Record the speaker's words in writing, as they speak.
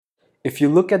If you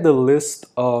look at the list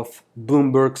of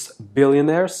Bloomberg's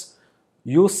billionaires,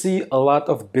 you'll see a lot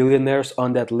of billionaires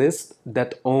on that list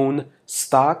that own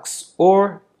stocks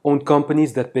or own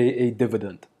companies that pay a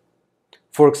dividend.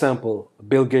 For example,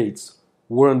 Bill Gates,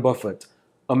 Warren Buffett,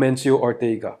 Amancio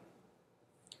Ortega.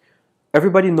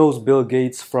 Everybody knows Bill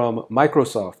Gates from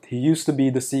Microsoft. He used to be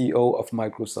the CEO of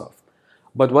Microsoft.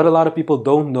 But what a lot of people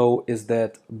don't know is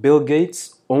that Bill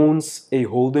Gates owns a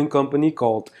holding company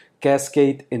called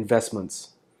Cascade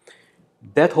Investments.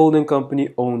 That holding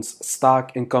company owns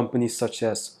stock in companies such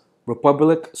as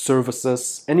Republic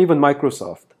Services and even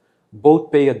Microsoft.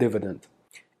 Both pay a dividend.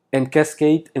 And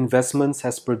Cascade Investments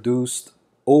has produced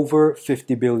over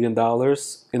 $50 billion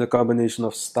in a combination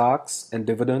of stocks and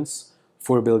dividends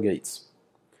for Bill Gates.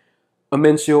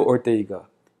 Amancio Ortega.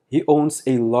 He owns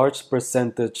a large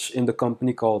percentage in the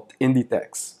company called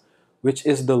Inditex, which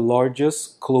is the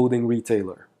largest clothing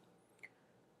retailer.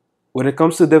 When it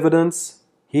comes to dividends,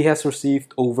 he has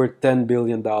received over $10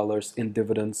 billion in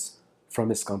dividends from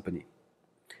his company.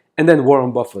 And then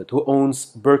Warren Buffett, who owns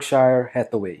Berkshire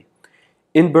Hathaway.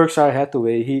 In Berkshire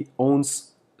Hathaway, he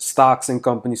owns stocks in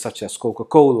companies such as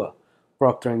Coca-Cola,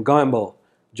 Procter & Gamble,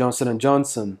 Johnson &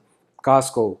 Johnson,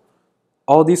 Costco,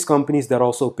 all these companies that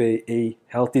also pay a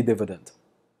healthy dividend.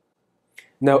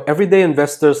 Now, everyday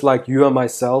investors like you and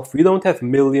myself, we don't have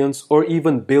millions or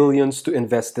even billions to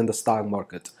invest in the stock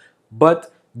market.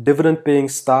 But dividend-paying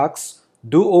stocks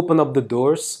do open up the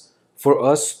doors for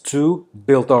us to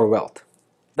build our wealth.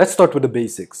 Let's start with the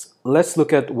basics. Let's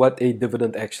look at what a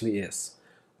dividend actually is.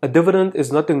 A dividend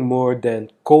is nothing more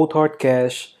than cold hard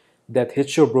cash that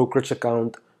hits your brokerage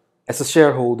account as a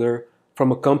shareholder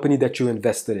from a company that you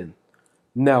invested in.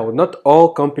 Now, not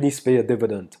all companies pay a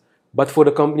dividend, but for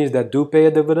the companies that do pay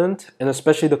a dividend, and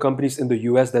especially the companies in the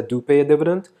US that do pay a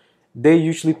dividend, they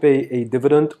usually pay a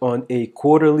dividend on a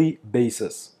quarterly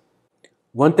basis.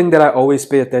 One thing that I always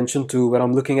pay attention to when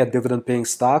I'm looking at dividend paying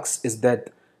stocks is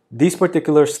that these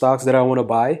particular stocks that I want to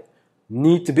buy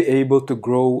need to be able to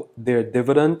grow their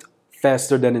dividend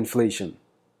faster than inflation.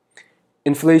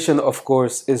 Inflation, of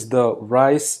course, is the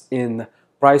rise in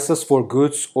prices for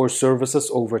goods or services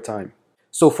over time.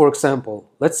 So for example,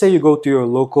 let's say you go to your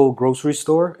local grocery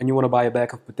store and you want to buy a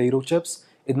bag of potato chips.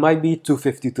 It might be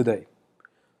 $2.50 today.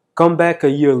 Come back a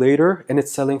year later and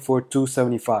it's selling for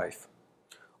 $2.75.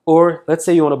 Or let's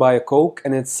say you want to buy a Coke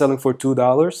and it's selling for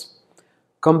 $2.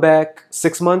 Come back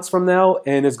 6 months from now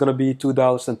and it's going to be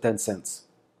 $2.10.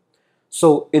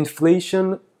 So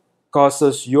inflation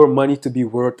causes your money to be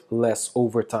worth less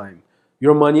over time.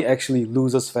 Your money actually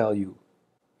loses value.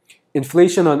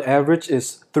 Inflation on average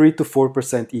is 3 to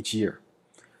 4% each year.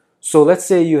 So let's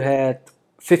say you had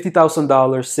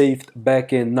 $50,000 saved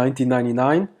back in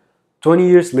 1999. 20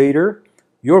 years later,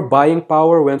 your buying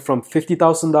power went from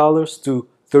 $50,000 to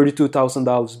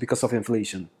 $32,000 because of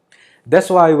inflation. That's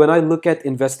why when I look at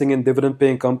investing in dividend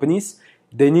paying companies,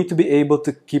 they need to be able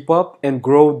to keep up and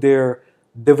grow their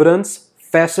dividends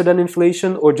faster than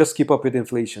inflation or just keep up with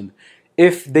inflation.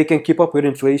 If they can keep up with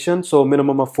inflation, so a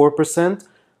minimum of 4%,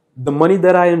 the money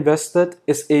that I invested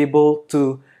is able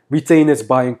to retain its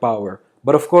buying power.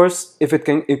 But of course, if it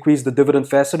can increase the dividend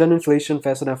faster than inflation,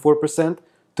 faster than 4%,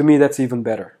 to me that's even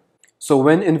better. So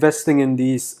when investing in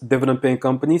these dividend paying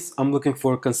companies, I'm looking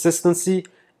for consistency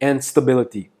and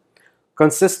stability.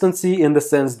 Consistency in the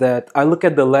sense that I look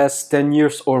at the last 10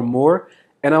 years or more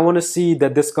and I want to see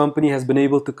that this company has been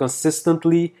able to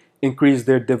consistently increase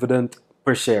their dividend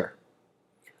per share.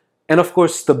 And of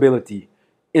course, stability.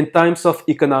 In times of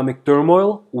economic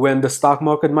turmoil, when the stock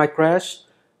market might crash,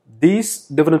 these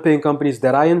dividend paying companies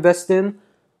that I invest in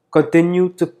continue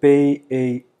to pay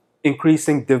a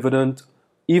increasing dividend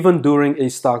even during a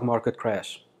stock market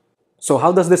crash. So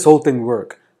how does this whole thing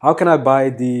work? How can I buy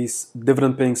these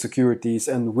dividend paying securities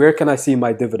and where can I see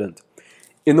my dividend?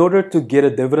 In order to get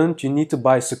a dividend, you need to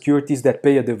buy securities that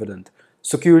pay a dividend.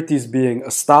 Securities being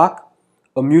a stock,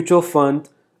 a mutual fund,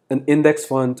 an index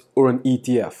fund, or an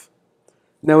ETF.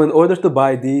 Now, in order to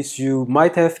buy these, you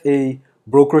might have a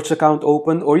brokerage account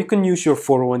open, or you can use your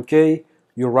 401k,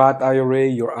 your Roth IRA,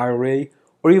 your IRA,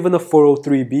 or even a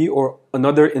 403b or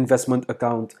another investment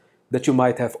account that you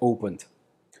might have opened.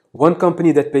 One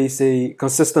company that pays a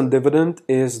consistent dividend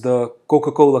is the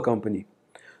Coca-Cola company.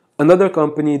 Another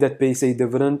company that pays a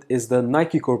dividend is the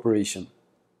Nike Corporation.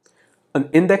 An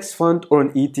index fund or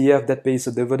an ETF that pays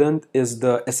a dividend is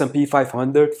the S&P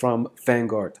 500 from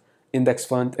Vanguard, index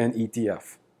fund and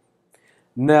ETF.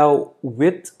 Now,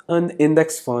 with an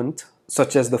index fund,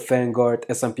 such as the Vanguard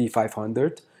S&P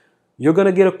 500, you're going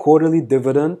to get a quarterly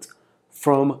dividend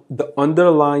from the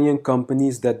underlying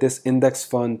companies that this index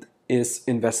fund is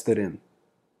invested in.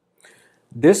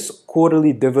 This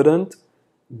quarterly dividend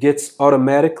gets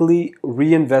automatically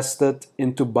reinvested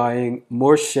into buying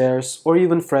more shares or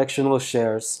even fractional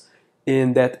shares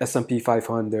in that S&P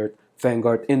 500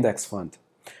 Vanguard Index Fund.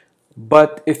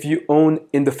 But if you own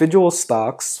individual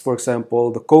stocks, for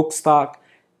example, the Coke stock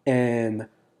and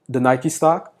the Nike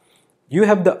stock, you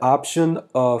have the option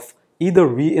of either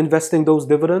reinvesting those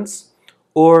dividends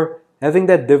or having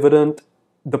that dividend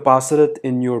deposited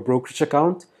in your brokerage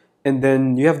account. And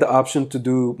then you have the option to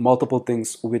do multiple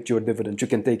things with your dividend. You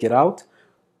can take it out,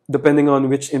 depending on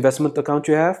which investment account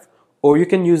you have, or you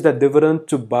can use that dividend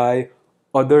to buy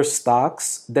other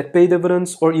stocks that pay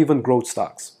dividends or even growth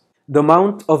stocks. The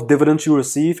amount of dividends you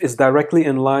receive is directly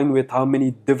in line with how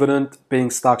many dividend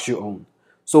paying stocks you own.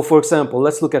 So for example,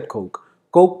 let's look at Coke.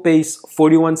 Coke pays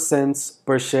 41 cents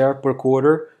per share per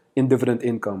quarter in dividend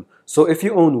income. So if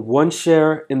you own one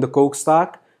share in the Coke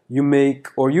stock,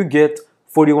 you get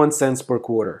 41 cents per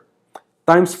quarter.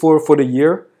 Times 4 for the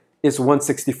year is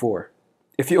 164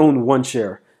 if you own one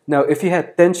share. Now, if you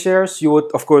had 10 shares, you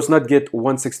would of course not get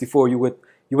 164. You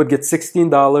would get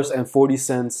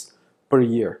 $16.40 per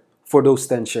year for those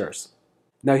 10 shares.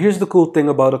 Now, here's the cool thing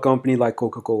about a company like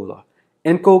Coca-Cola.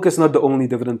 And Coke is not the only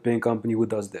dividend paying company who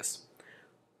does this.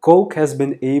 Coke has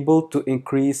been able to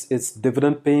increase its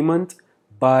dividend payment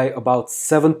by about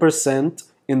 7%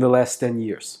 in the last 10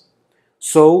 years.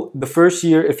 So the first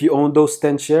year, if you own those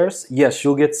 10 shares, yes,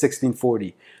 you'll get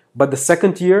 1640. But the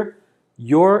second year,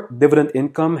 your dividend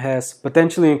income has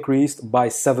potentially increased by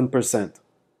 7%.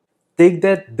 Take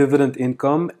that dividend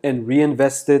income and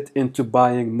reinvest it into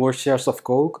buying more shares of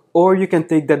Coke, or you can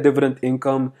take that dividend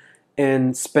income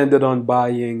and spend it on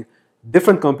buying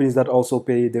different companies that also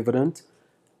pay a dividend,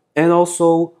 and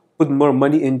also put more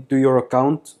money into your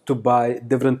account to buy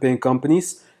dividend paying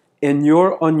companies, and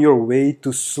you're on your way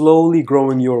to slowly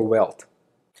growing your wealth.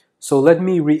 So let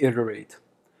me reiterate.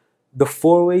 The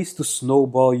 4 ways to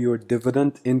snowball your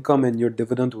dividend income and your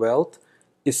dividend wealth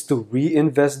is to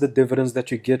reinvest the dividends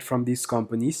that you get from these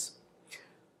companies.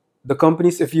 The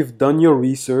companies, if you've done your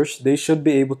research, they should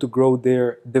be able to grow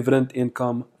their dividend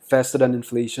income faster than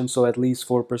inflation, so at least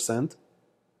 4%.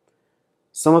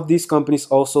 Some of these companies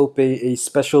also pay a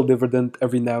special dividend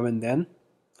every now and then.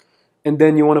 And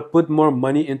then you want to put more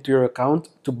money into your account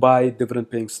to buy dividend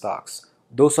paying stocks.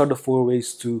 Those are the 4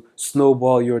 ways to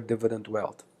snowball your dividend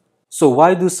wealth. So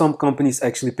why do some companies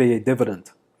actually pay a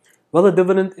dividend? Well, a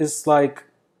dividend is like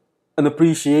an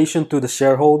appreciation to the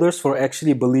shareholders for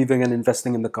actually believing and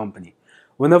investing in the company.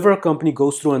 Whenever a company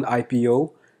goes through an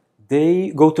IPO,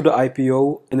 they go to the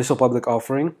IPO, initial public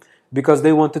offering, because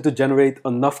they wanted to generate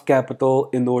enough capital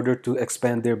in order to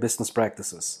expand their business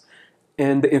practices.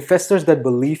 And the investors that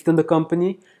believed in the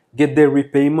company get their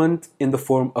repayment in the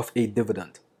form of a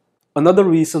dividend. Another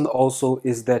reason also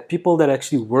is that people that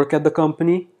actually work at the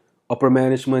company, upper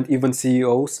management, even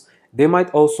CEOs, they might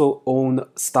also own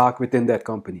stock within that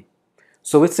company.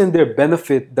 So it's in their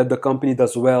benefit that the company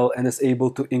does well and is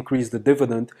able to increase the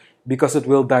dividend because it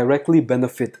will directly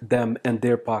benefit them and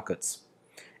their pockets.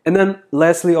 And then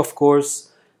lastly, of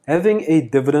course, having a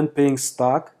dividend paying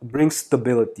stock brings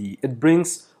stability. It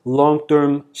brings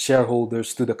long-term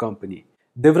shareholders to the company.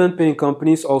 Dividend paying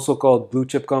companies, also called blue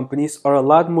chip companies, are a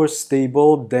lot more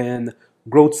stable than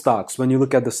growth stocks when you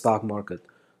look at the stock market.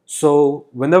 So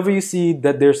whenever you see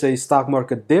that there's a stock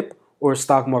market dip or a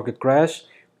stock market crash,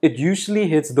 it usually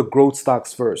hits the growth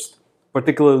stocks first,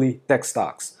 particularly tech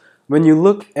stocks. When you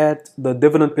look at the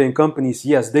dividend paying companies,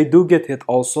 yes, they do get hit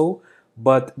also,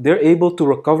 but they're able to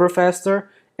recover faster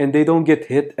and they don't get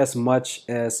hit as much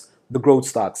as the growth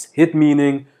stocks. Hit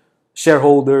meaning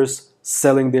shareholders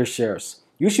selling their shares.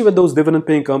 Usually with those dividend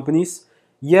paying companies,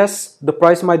 yes, the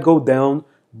price might go down,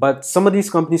 but some of these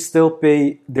companies still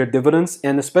pay their dividends,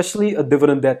 and especially a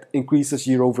dividend that increases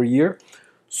year over year.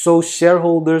 So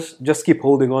shareholders just keep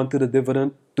holding on to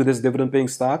this dividend paying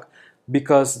stock,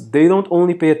 because they don't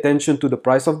only pay attention to the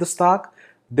price of the stock,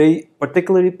 they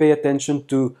particularly pay attention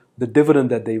to the dividend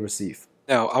that they receive.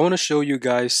 Now, I want to show you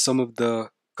guys some of the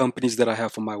companies that I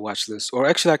have on my watch list, or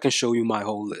actually I can show you my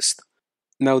whole list.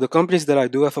 Now, the companies that I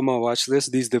do have on my watch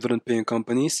list, these dividend paying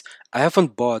companies, I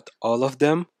haven't bought all of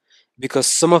them because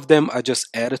some of them I just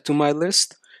added to my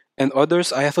list, and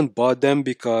others I haven't bought them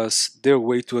because they're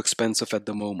way too expensive at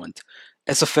the moment.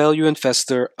 As a value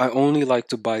investor, I only like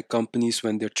to buy companies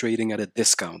when they're trading at a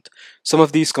discount. Some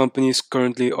of these companies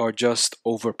currently are just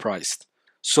overpriced.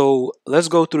 So let's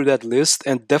go through that list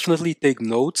and definitely take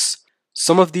notes.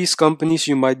 Some of these companies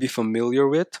you might be familiar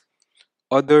with,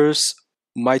 others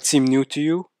might seem new to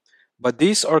you, but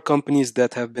these are companies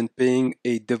that have been paying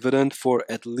a dividend for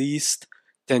at least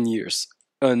 10 years,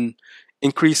 an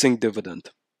increasing dividend.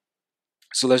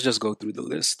 So let's just go through the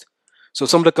list. So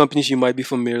some of the companies you might be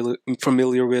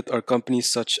familiar with are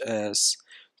companies such as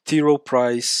T. Rowe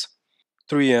Price,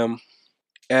 3M,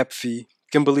 AbbVie,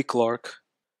 Kimberly-Clark,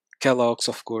 Kellogg's,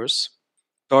 of course,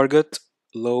 Target,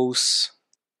 Lowe's,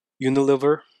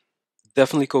 Unilever,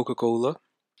 definitely Coca-Cola,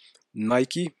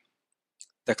 Nike,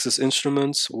 Texas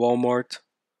Instruments, Walmart,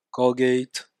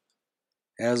 Colgate,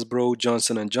 Hasbro,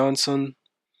 Johnson& and Johnson,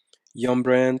 Yum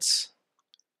Brands,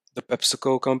 the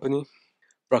PepsiCo company,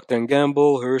 Procter& and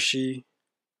Gamble, Hershey,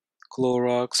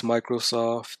 Clorox,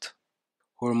 Microsoft,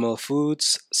 Hormel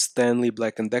Foods, Stanley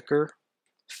Black& Decker,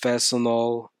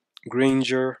 Fastenal,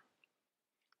 Granger,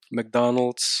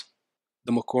 McDonald's,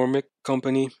 the McCormick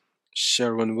Company,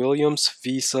 Sherwin-Williams,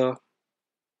 Visa,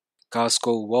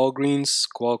 Costco, Walgreens,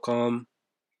 Qualcomm,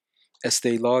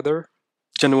 Estee Lauder,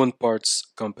 Genuine Parts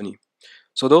Company.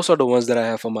 So those are the ones that I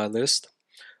have on my list.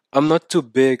 I'm not too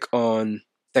big on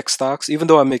tech stocks, even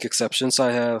though I make exceptions.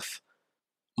 I have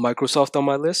Microsoft on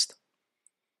my list.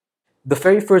 The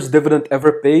very first dividend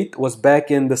ever paid was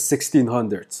back in the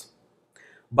 1600s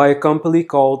by a company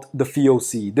called the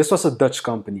VOC. This was a Dutch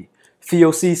company.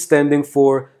 VOC standing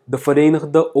for the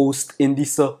Verenigde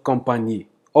Oost-Indische Compagnie,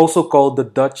 also called the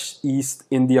Dutch East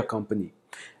India Company.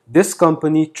 This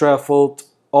company traveled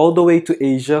all the way to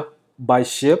Asia by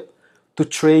ship to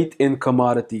trade in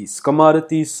commodities,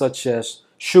 commodities such as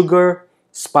sugar,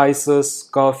 spices,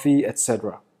 coffee,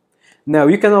 etc. Now,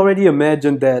 you can already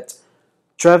imagine that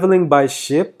traveling by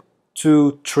ship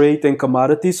to trade in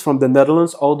commodities from the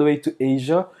Netherlands all the way to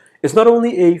Asia is not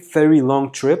only a very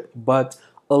long trip, but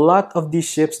a lot of these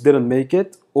ships didn't make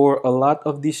it, or a lot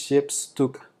of these ships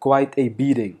took quite a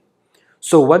beating.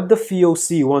 So what the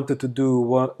VOC wanted to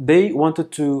do, they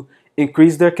wanted to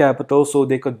increase their capital so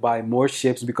they could buy more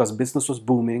ships because business was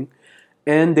booming,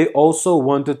 and they also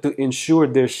wanted to insure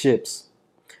their ships.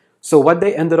 So what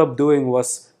they ended up doing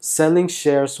was selling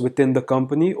shares within the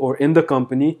company or in the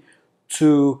company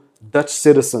to Dutch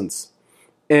citizens.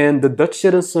 And the Dutch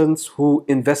citizens who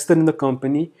invested in the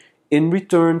company, in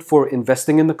return for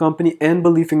investing in the company and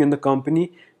believing in the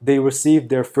company, they received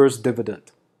their first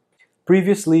dividend.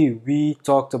 Previously, we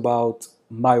talked about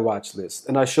my watch list,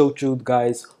 and I showed you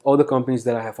guys all the companies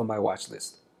that I have on my watch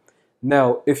list.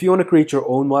 Now, if you want to create your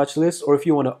own watch list, or if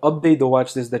you want to update the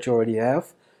watch list that you already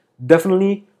have,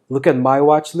 definitely look at my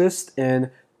watch list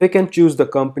and pick and choose the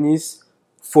companies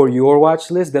for your watch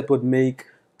list that would make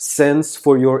sense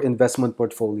for your investment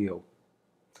portfolio.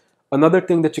 Another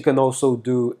thing that you can also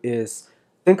do is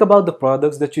think about the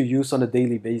products that you use on a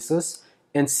daily basis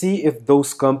and see if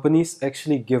those companies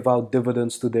actually give out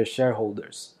dividends to their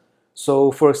shareholders.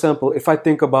 So, for example, if I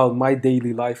think about my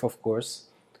daily life, of course,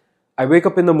 I wake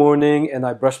up in the morning and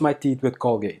I brush my teeth with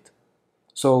Colgate.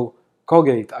 So,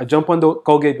 Colgate, I jump on the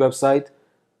Colgate website,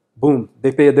 boom,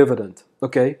 they pay a dividend.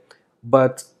 Okay,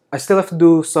 but I still have to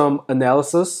do some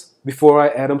analysis before I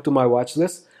add them to my watch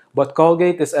list. But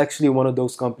Colgate is actually one of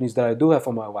those companies that I do have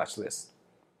on my watch list.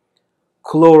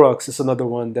 Clorox is another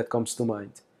one that comes to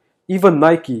mind. Even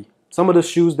Nike. Some of the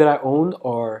shoes that I own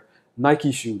are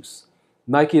Nike shoes.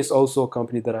 Nike is also a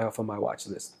company that I have on my watch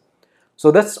list. So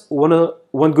that's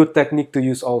one good technique to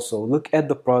use also. Look at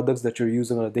the products that you're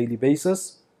using on a daily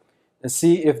basis and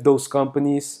see if those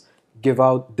companies give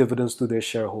out dividends to their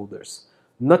shareholders.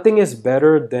 Nothing is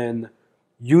better than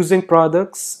using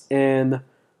products, and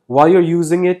while you're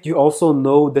using it, you also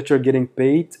know that you're getting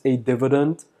paid a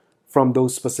dividend from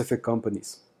those specific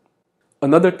companies.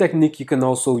 Another technique you can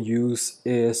also use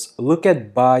is look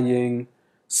at buying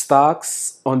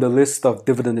stocks on the list of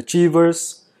dividend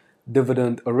achievers,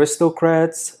 dividend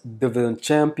aristocrats, dividend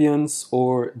champions,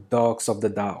 or dogs of the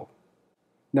Dow.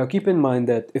 Now, keep in mind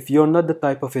that if you're not the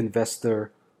type of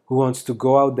investor who wants to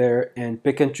go out there and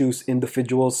pick and choose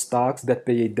individual stocks that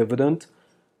pay a dividend,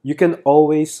 you can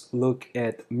always look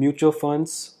at mutual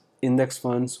funds, index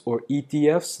funds, or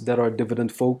ETFs that are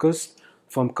dividend focused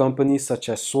from companies such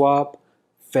as Schwab,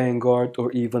 Vanguard,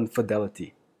 or even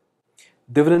Fidelity.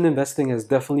 Dividend investing has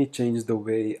definitely changed the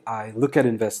way I look at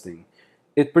investing.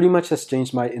 It pretty much has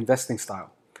changed my investing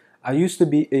style. I used to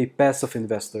be a passive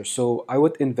investor, so I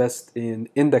would invest in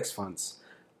index funds.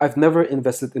 I've never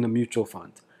invested in a mutual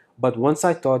fund. But once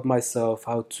I taught myself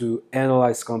how to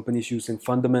analyze companies using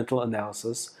fundamental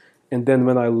analysis, and then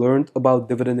when I learned about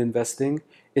dividend investing,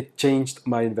 it changed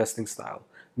my investing style.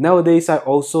 Nowadays, I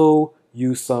also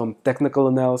use some technical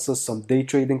analysis, some day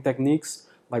trading techniques,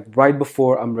 like right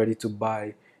before I'm ready to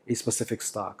buy a specific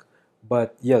stock.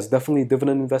 But yes, definitely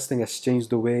dividend investing has changed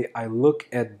the way I look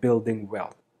at building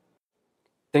wealth.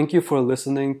 Thank you for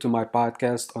listening to my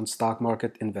podcast on stock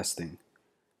market investing.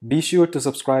 Be sure to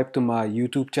subscribe to my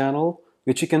YouTube channel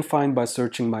which you can find by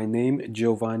searching my name,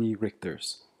 Giovanni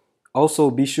Richters. Also,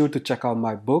 be sure to check out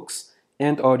my books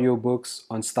and audiobooks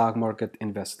on stock market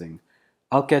investing.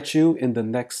 I'll catch you in the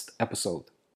next episode.